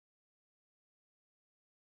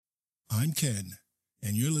I'm Ken,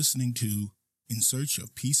 and you're listening to In Search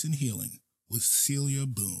of Peace and Healing with Celia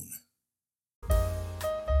Boone.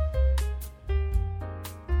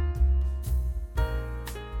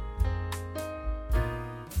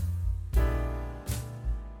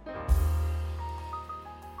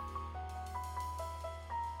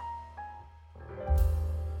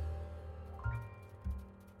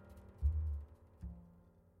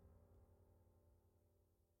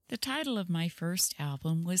 The title of my first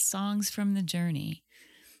album was Songs from the Journey.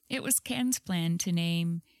 It was Ken's plan to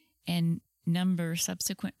name and number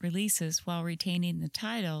subsequent releases while retaining the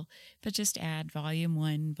title, but just add Volume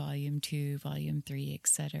 1, Volume 2, Volume 3,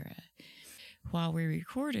 etc. While we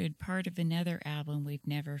recorded part of another album, we've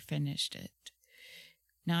never finished it.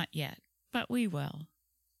 Not yet, but we will.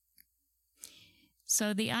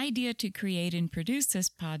 So the idea to create and produce this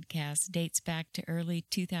podcast dates back to early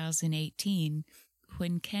 2018,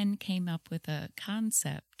 when Ken came up with a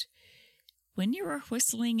concept. When you are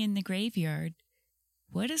whistling in the graveyard,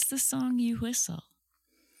 what is the song you whistle?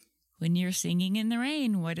 When you're singing in the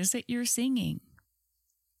rain, what is it you're singing?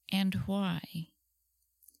 And why?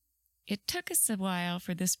 It took us a while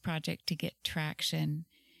for this project to get traction.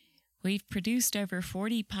 We've produced over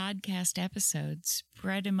 40 podcast episodes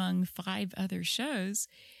spread among 5 other shows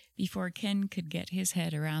before Ken could get his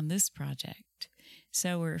head around this project.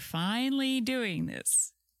 So we're finally doing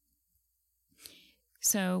this.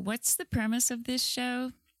 So what's the premise of this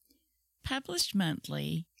show? Published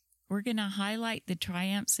monthly, we're going to highlight the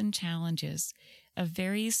triumphs and challenges of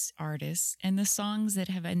various artists and the songs that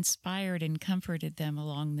have inspired and comforted them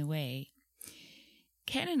along the way.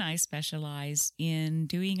 Ken and I specialize in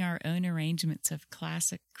doing our own arrangements of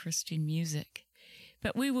classic Christian music,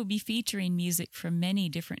 but we will be featuring music from many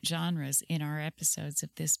different genres in our episodes of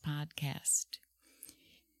this podcast.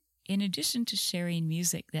 In addition to sharing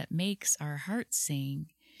music that makes our hearts sing,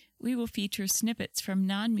 we will feature snippets from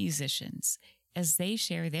non-musicians as they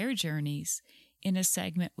share their journeys in a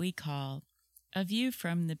segment we call A View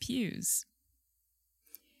from the Pews.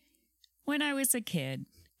 When I was a kid,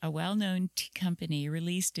 a well-known company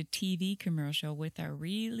released a TV commercial with a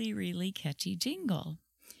really catchy jingle.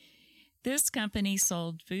 This company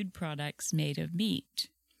sold food products made of meat.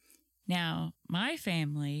 Now, my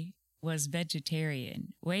family was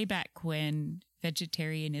vegetarian, way back when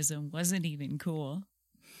vegetarianism wasn't even cool.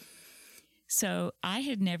 So I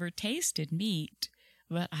had never tasted meat,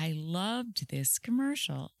 but I loved this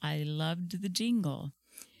commercial. I loved the jingle.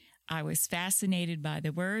 I was fascinated by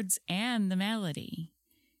the words and the melody.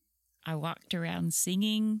 I walked around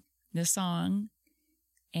singing the song,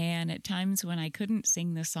 and at times when I couldn't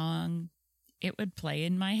sing the song, it would play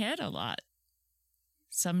in my head a lot.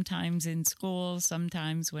 Sometimes in school,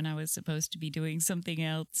 sometimes when I was supposed to be doing something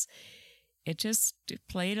else. It just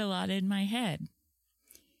played a lot in my head.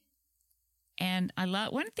 And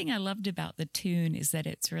one thing I loved about the tune is that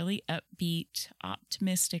it's really upbeat,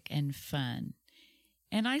 optimistic, and fun.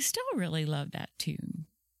 And I still really love that tune.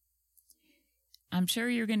 I'm sure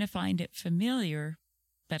you're going to find it familiar,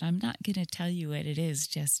 but I'm not going to tell you what it is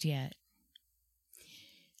just yet.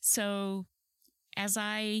 So, as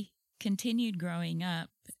I continued growing up,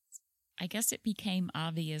 I guess it became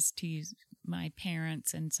obvious to my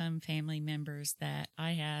parents and some family members that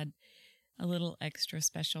I had a little extra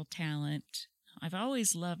special talent. I've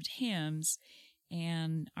always loved hymns,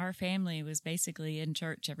 and our family was basically in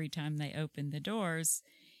church every time they opened the doors,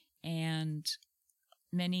 and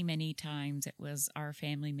many times it was our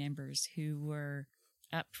family members who were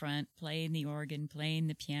up front playing the organ, playing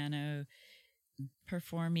the piano,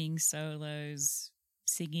 performing solos,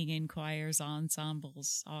 singing in choirs,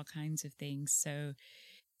 ensembles, all kinds of things. So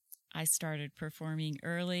I started performing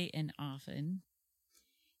early and often.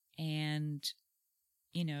 And,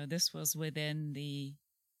 this was within the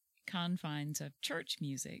confines of church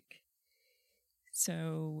music.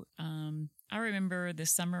 So I remember the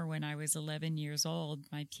summer when I was 11 years old,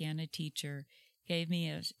 my piano teacher gave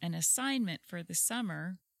me an assignment for the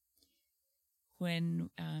summer when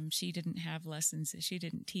she didn't have lessons. She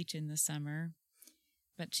didn't teach in the summer.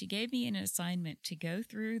 But she gave me an assignment to go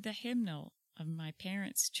through the hymnal of my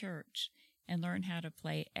parents' church and learn how to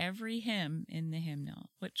play every hymn in the hymnal,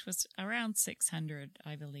 which was around 600,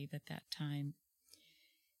 I believe, at that time.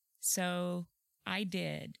 So I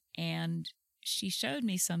did, and she showed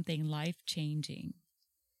me something life-changing.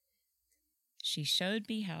 She showed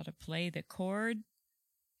me how to play the chord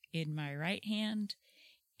in my right hand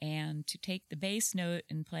and to take the bass note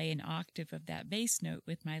and play an octave of that bass note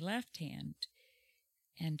with my left hand.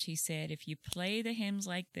 And she said, if you play the hymns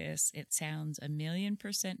like this, it sounds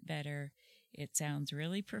 1,000,000% better. It sounds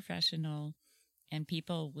really professional, and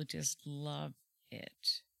people will just love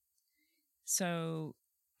it. So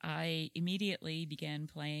I immediately began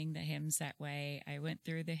playing the hymns that way. I went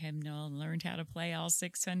through the hymnal and learned how to play all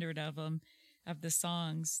 600 of them, of the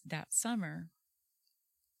songs that summer.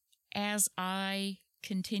 As I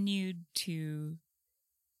continued to,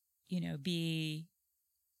 be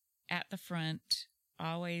at the front,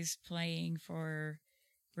 always playing for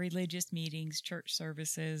religious meetings, church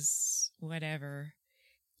services, whatever,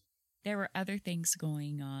 there were other things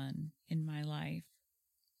going on in my life.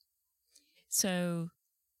 So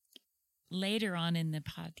later on in the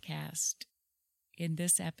podcast, in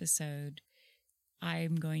this episode,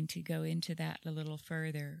 I'm going to go into that a little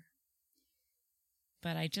further.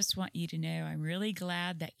 But I just want you to know I'm really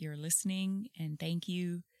glad that you're listening, and thank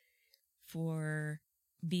you for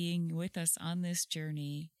being with us on this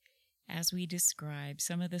journey as we describe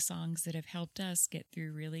some of the songs that have helped us get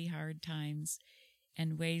through really hard times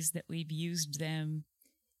and ways that we've used them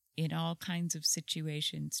in all kinds of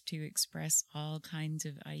situations to express all kinds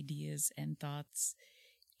of ideas and thoughts,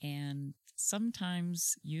 and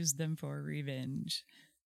sometimes use them for revenge.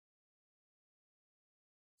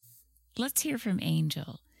 Let's hear from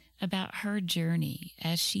Angel about her journey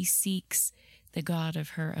as she seeks the God of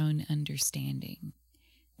her own understanding,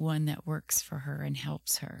 one that works for her and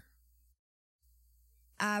helps her.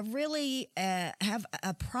 I really have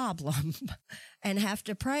a problem and have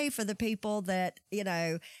to pray for the people that,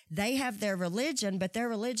 they have their religion, but their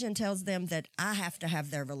religion tells them that I have to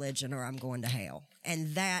have their religion or I'm going to hell.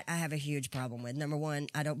 And that I have a huge problem with. Number one,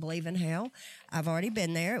 I don't believe in hell. I've already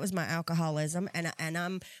been there. It was my alcoholism, and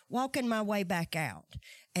I'm walking my way back out.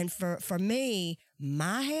 And for me,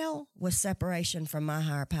 my hell was separation from my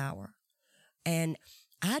higher power. And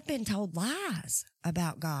I'd been told lies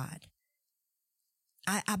about God.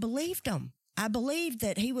 I believed him. I believed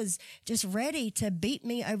that he was just ready to beat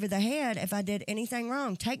me over the head if I did anything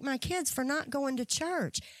wrong. Take my kids for not going to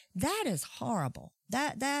church. That is horrible.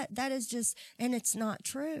 That is just, and it's not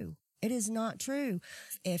true. It is not true.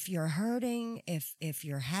 If you're hurting, if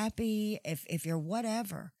you're happy, if you're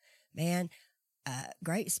whatever, man,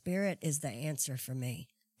 Great Spirit is the answer for me.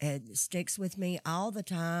 It sticks with me all the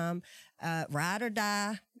time. Ride or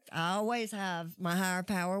die. I always have my higher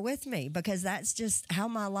power with me because that's just how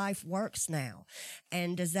my life works now.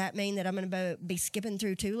 And does that mean that I'm going to be skipping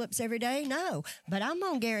through tulips every day? No, but I'm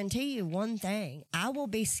going to guarantee you one thing. I will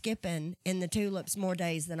be skipping in the tulips more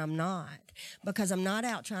days than I'm not, because I'm not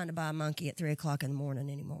out trying to buy a monkey at 3:00 in the morning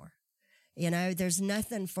anymore. There's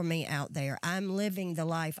nothing for me out there. I'm living the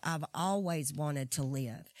life I've always wanted to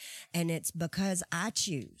live. And it's because I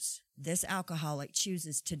choose. This alcoholic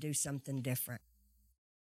chooses to do something different.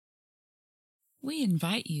 We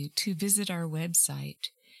invite you to visit our website,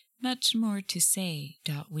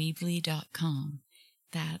 muchmoretosay.weebly.com.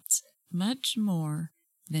 That's muchmore,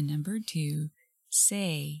 2,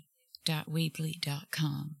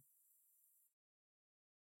 say.weebly.com.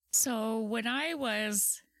 So when I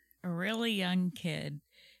was a really young kid,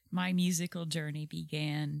 my musical journey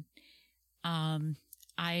began.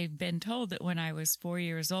 I've been told that when I was 4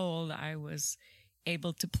 years old, I was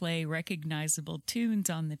able to play recognizable tunes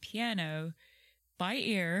on the piano by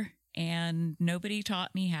ear, and nobody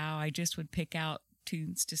taught me how. I just would pick out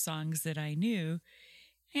tunes to songs that I knew,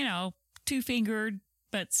 two-fingered,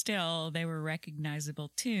 but still they were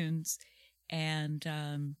recognizable tunes. And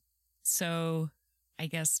so I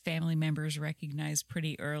guess family members recognized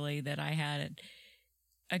pretty early that I had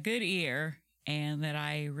a good ear and that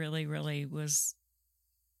I really, really was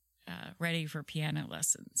ready for piano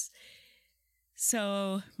lessons.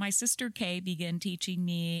 So my sister Kay began teaching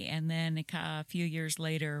me, and then a few years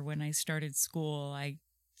later when I started school, I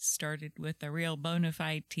started with a real bona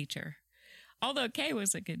fide teacher. Although Kay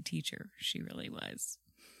was a good teacher, she really was.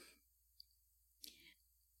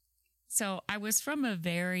 So I was from a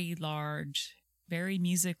very large, very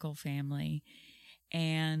musical family,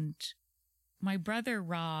 and my brother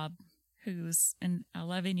Rob, who's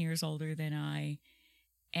 11 years older than I,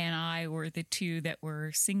 and I were the two that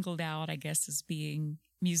were singled out, I guess, as being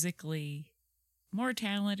musically more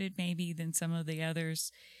talented maybe than some of the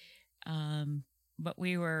others. But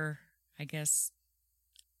we were, I guess,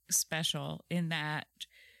 special in that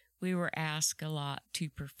we were asked a lot to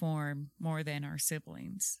perform more than our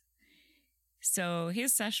siblings. So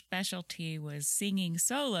his specialty was singing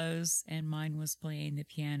solos, and mine was playing the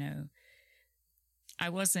piano. I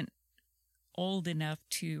wasn't old enough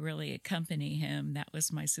to really accompany him. That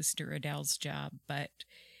was my sister Adele's job. But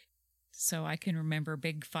so I can remember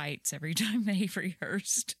big fights every time they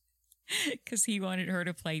rehearsed because he wanted her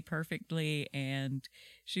to play perfectly, and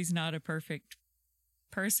she's not a perfect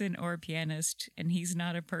person or pianist, and he's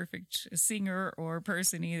not a perfect singer or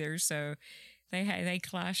person either. So They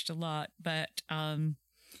clashed a lot, but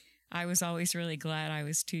I was always really glad I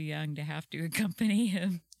was too young to have to accompany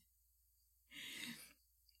him.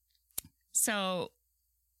 So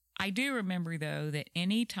I do remember, though, that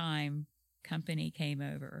any time company came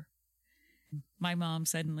over, my mom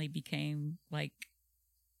suddenly became like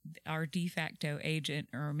our de facto agent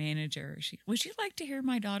or manager. Would you like to hear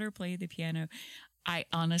my daughter play the piano? I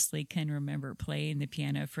honestly can remember playing the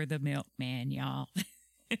piano for the milkman, y'all.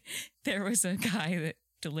 There was a guy that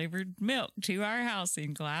delivered milk to our house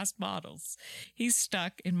in glass bottles. He's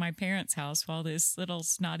stuck in my parents' house while this little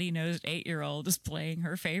snotty-nosed 8-year-old is playing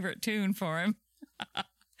her favorite tune for him.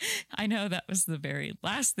 I know that was the very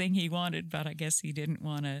last thing he wanted, but I guess he didn't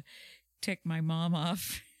want to tick my mom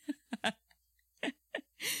off.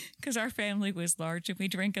 Because our family was large and we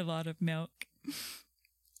drank a lot of milk.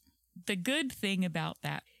 The good thing about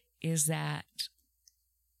that is that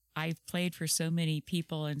I've played for so many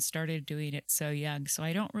people and started doing it so young, so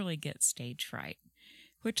I don't really get stage fright,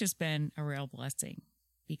 which has been a real blessing,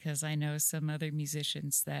 because I know some other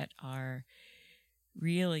musicians that are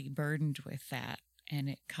really burdened with that, and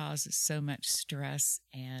it causes so much stress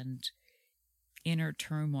and inner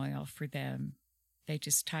turmoil for them. They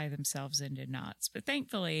just tie themselves into knots. But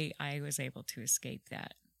thankfully, I was able to escape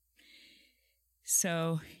that.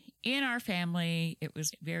 So in our family, it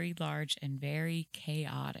was very large and very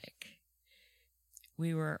chaotic.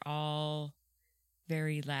 We were all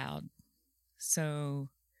very loud. So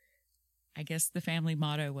I guess the family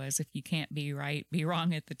motto was, if you can't be right, be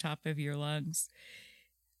wrong at the top of your lungs.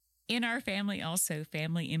 In our family also,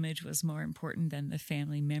 family image was more important than the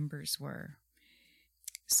family members were.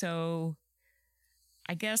 So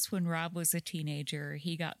I guess when Rob was a teenager,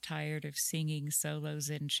 he got tired of singing solos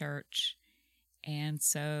in church. And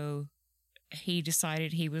so he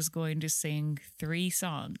decided he was going to sing 3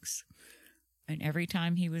 songs. And every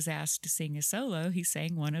time he was asked to sing a solo, he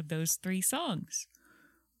sang one of those 3 songs.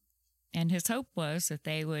 And his hope was that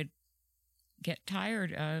they would get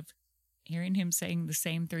tired of hearing him sing the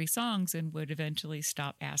same 3 songs and would eventually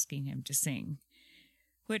stop asking him to sing,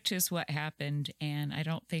 which is what happened. And I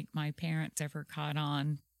don't think my parents ever caught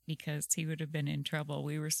on, because he would have been in trouble.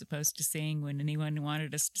 We were supposed to sing when anyone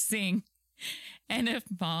wanted us to sing. And if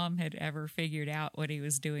Mom had ever figured out what he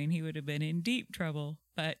was doing, he would have been in deep trouble,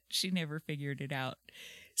 but she never figured it out.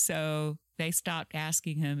 So they stopped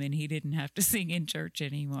asking him and he didn't have to sing in church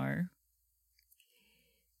anymore.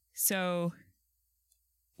 So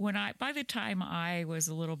by the time I was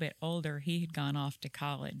a little bit older, he had gone off to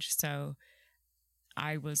college. So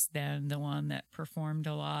I was then the one that performed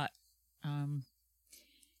a lot,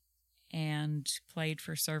 and played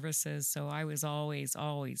for services. So I was always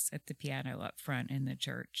at the piano up front in the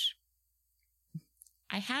church.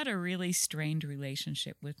 I had a really strained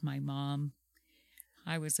relationship with my mom.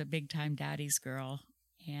 I was a big-time daddy's girl,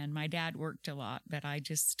 and my dad worked a lot, but I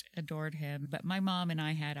just adored him. But my mom and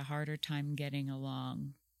I had a harder time getting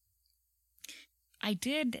along. I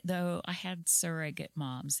had surrogate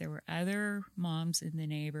moms. There were other moms in the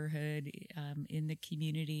neighborhood, in the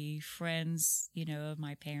community, friends, of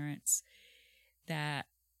my parents, that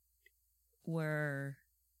were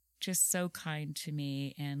just so kind to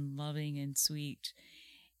me and loving and sweet.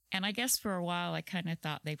 And I guess for a while, I kind of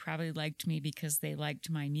thought they probably liked me because they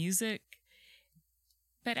liked my music.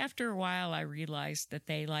 But after a while, I realized that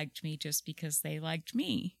they liked me just because they liked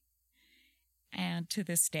me. And to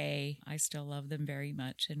this day, I still love them very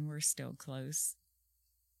much, and we're still close.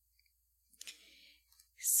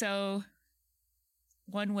 So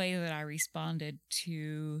one way that I responded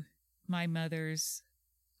to my mother's,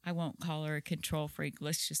 I won't call her a control freak,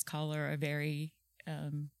 let's just call her a very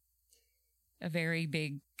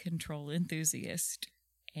big control enthusiast.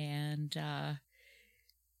 And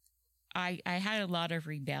I had a lot of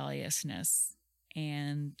rebelliousness,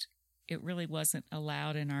 and it really wasn't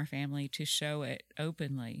allowed in our family to show it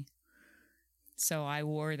openly. So I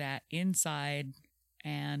wore that inside,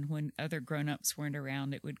 and when other grown-ups weren't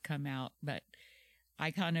around, it would come out. But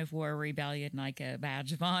I kind of wore rebellion like a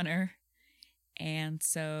badge of honor. And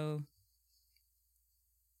so,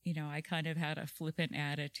 I kind of had a flippant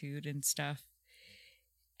attitude and stuff.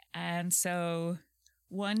 And so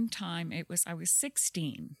one time I was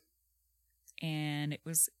 16, and it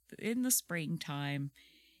was in the springtime.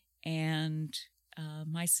 And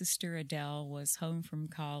my sister Adele was home from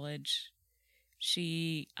college.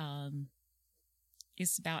 She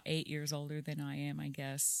is about 8 years older than I am, I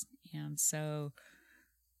guess. And so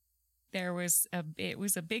it was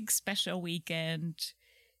a big special weekend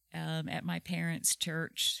at my parents'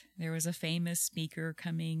 church. There was a famous speaker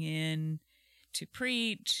coming in to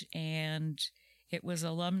preach, and it was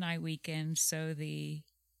alumni weekend. So the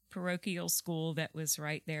parochial school that was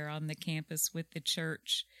right there on the campus with the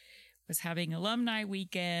church was having alumni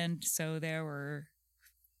weekend. So there were,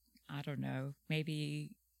 I don't know,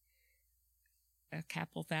 maybe a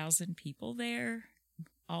couple thousand people there,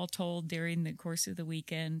 all told during the course of the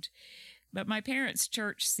weekend. But my parents'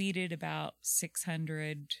 church seated about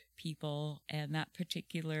 600 people, and that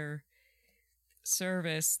particular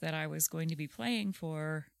service that I was going to be playing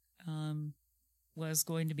for was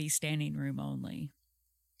going to be standing room only.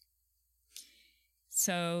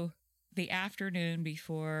 So the afternoon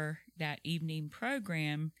before that evening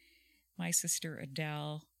program, my sister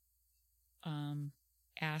Adele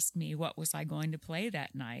asked me what was I going to play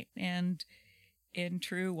that night. And in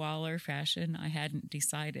true Waller fashion, I hadn't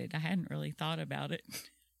decided. I hadn't really thought about it.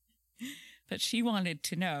 But she wanted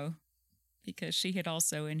to know because she had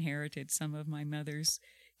also inherited some of my mother's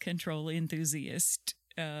control enthusiast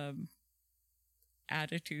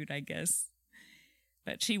attitude, I guess.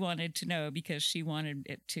 But she wanted to know because she wanted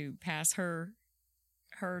it to pass her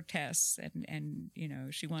tests and you know,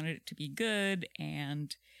 she wanted it to be good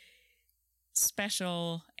and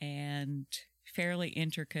special and fairly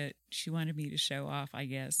intricate. She wanted me to show off, I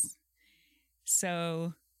guess.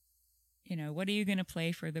 So, you know, what are you going to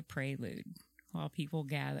play for the prelude while people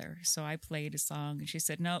gather? So I played a song and she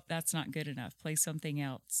said, nope, that's not good enough. Play something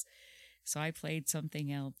else. So I played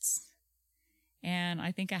something else. And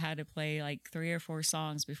I think I had to play like 3 or 4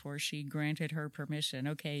 songs before she granted her permission.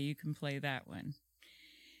 Okay, you can play that one.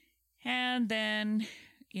 And then,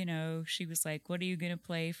 you know, she was like, what are you going to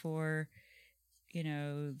play for, you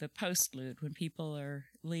know, the postlude when people are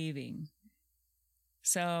leaving?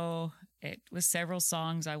 So it was several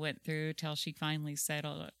songs I went through till she finally said,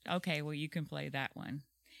 okay, well, you can play that one.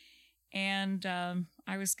 And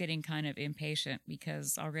I was getting kind of impatient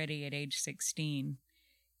because already at age 16,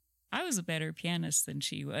 I was a better pianist than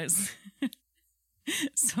she was.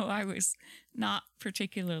 So I was not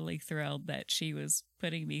particularly thrilled that she was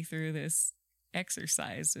putting me through this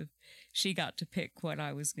exercise of she got to pick what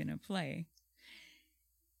I was going to play.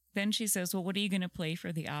 Then she says, well, what are you going to play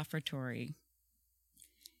for the offertory?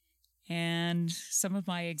 And some of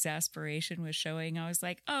my exasperation was showing. I was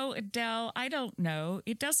like, oh, Adele, I don't know.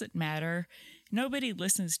 It doesn't matter. Nobody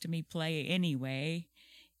listens to me play anyway.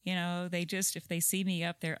 You know, they just, if they see me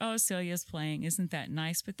up there, oh, Celia's playing, isn't that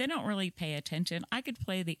nice? But they don't really pay attention. I could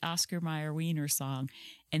play the Oscar Mayer Wiener song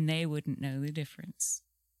and they wouldn't know the difference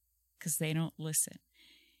because they don't listen.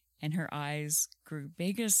 And her eyes grew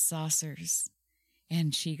big as saucers.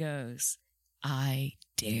 And she goes, I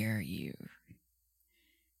dare you.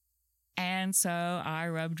 And so I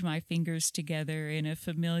rubbed my fingers together in a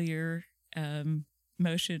familiar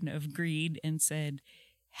motion of greed and said,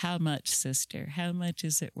 how much, sister? How much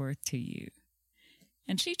is it worth to you?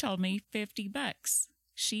 And she told me $50.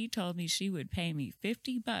 She told me she would pay me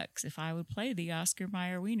 $50 if I would play the Oscar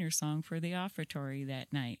Mayer Wiener song for the offertory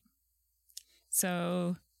that night.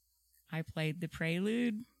 So I played the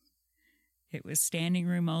prelude. It was standing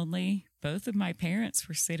room only. Both of my parents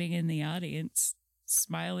were sitting in the audience,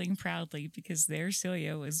 smiling proudly because their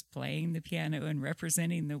Celia was playing the piano and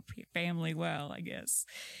representing the family well, I guess.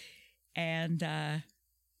 And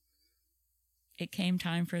it came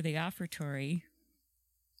time for the offertory.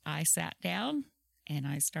 I sat down and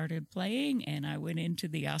I started playing and I went into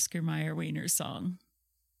the Oscar Mayer Wiener song.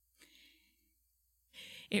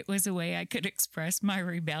 It was a way I could express my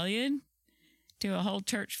rebellion to a whole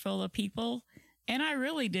church full of people. And I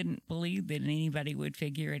really didn't believe that anybody would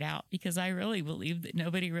figure it out because I really believed that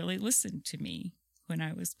nobody really listened to me when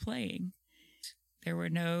I was playing. There were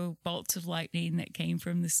no bolts of lightning that came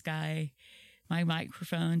from the sky. My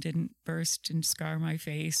microphone didn't burst and scar my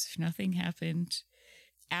face. Nothing happened.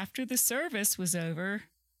 After the service was over,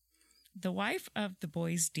 the wife of the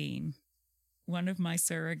boys' dean, one of my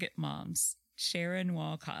surrogate moms, Sharon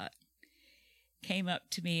Walcott, came up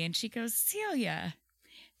to me and she goes, Celia,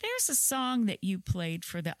 there's a song that you played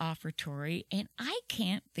for the offertory and I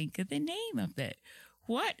can't think of the name of it.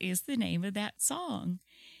 What is the name of that song?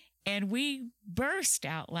 And we burst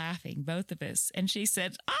out laughing, both of us. And she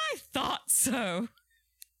said, I thought so.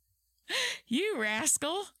 You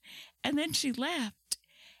rascal. And then she left.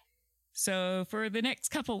 So for the next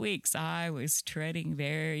couple weeks, I was treading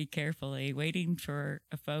very carefully, waiting for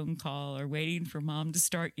a phone call or waiting for Mom to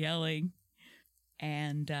start yelling.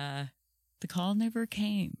 And the call never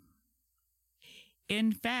came.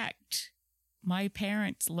 In fact, my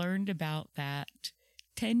parents learned about that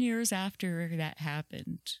 10 years after that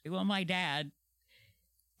happened. Well, my dad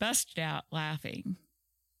busted out laughing,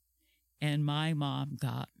 and my mom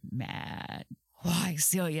got mad. Why,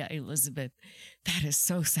 Celia Elizabeth, that is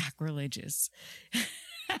so sacrilegious.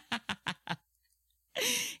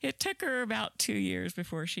 It took her about 2 years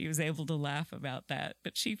before she was able to laugh about that,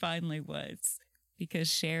 but she finally was, because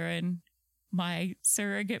Sharon, my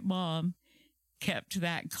surrogate mom, kept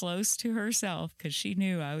that close to herself because she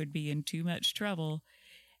knew I would be in too much trouble.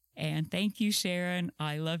 And thank you, Sharon.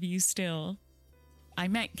 I love you still. I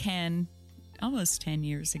met Ken almost 10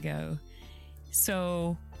 years ago.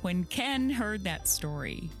 So when Ken heard that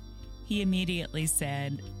story, he immediately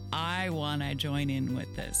said, I want to join in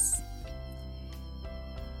with this.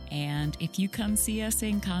 And if you come see us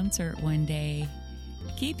in concert one day,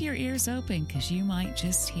 keep your ears open because you might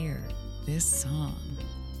just hear this song.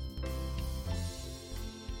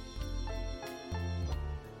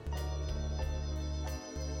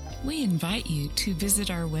 We invite you to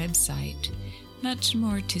visit our website,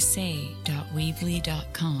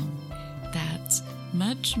 muchmoretosay.weebly.com. That's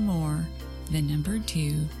muchmore,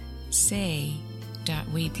 2,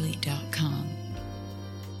 say.weebly.com.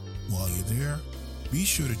 While you're there, be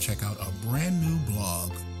sure to check out our brand new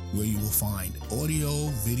blog where you will find audio,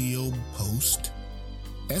 video posts,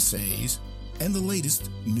 essays, and the latest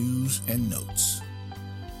news and notes.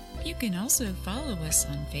 You can also follow us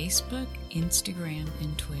on Facebook, Instagram,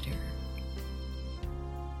 and Twitter.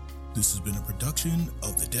 This has been a production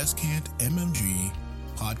of the Descant MMG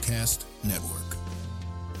Podcast Network.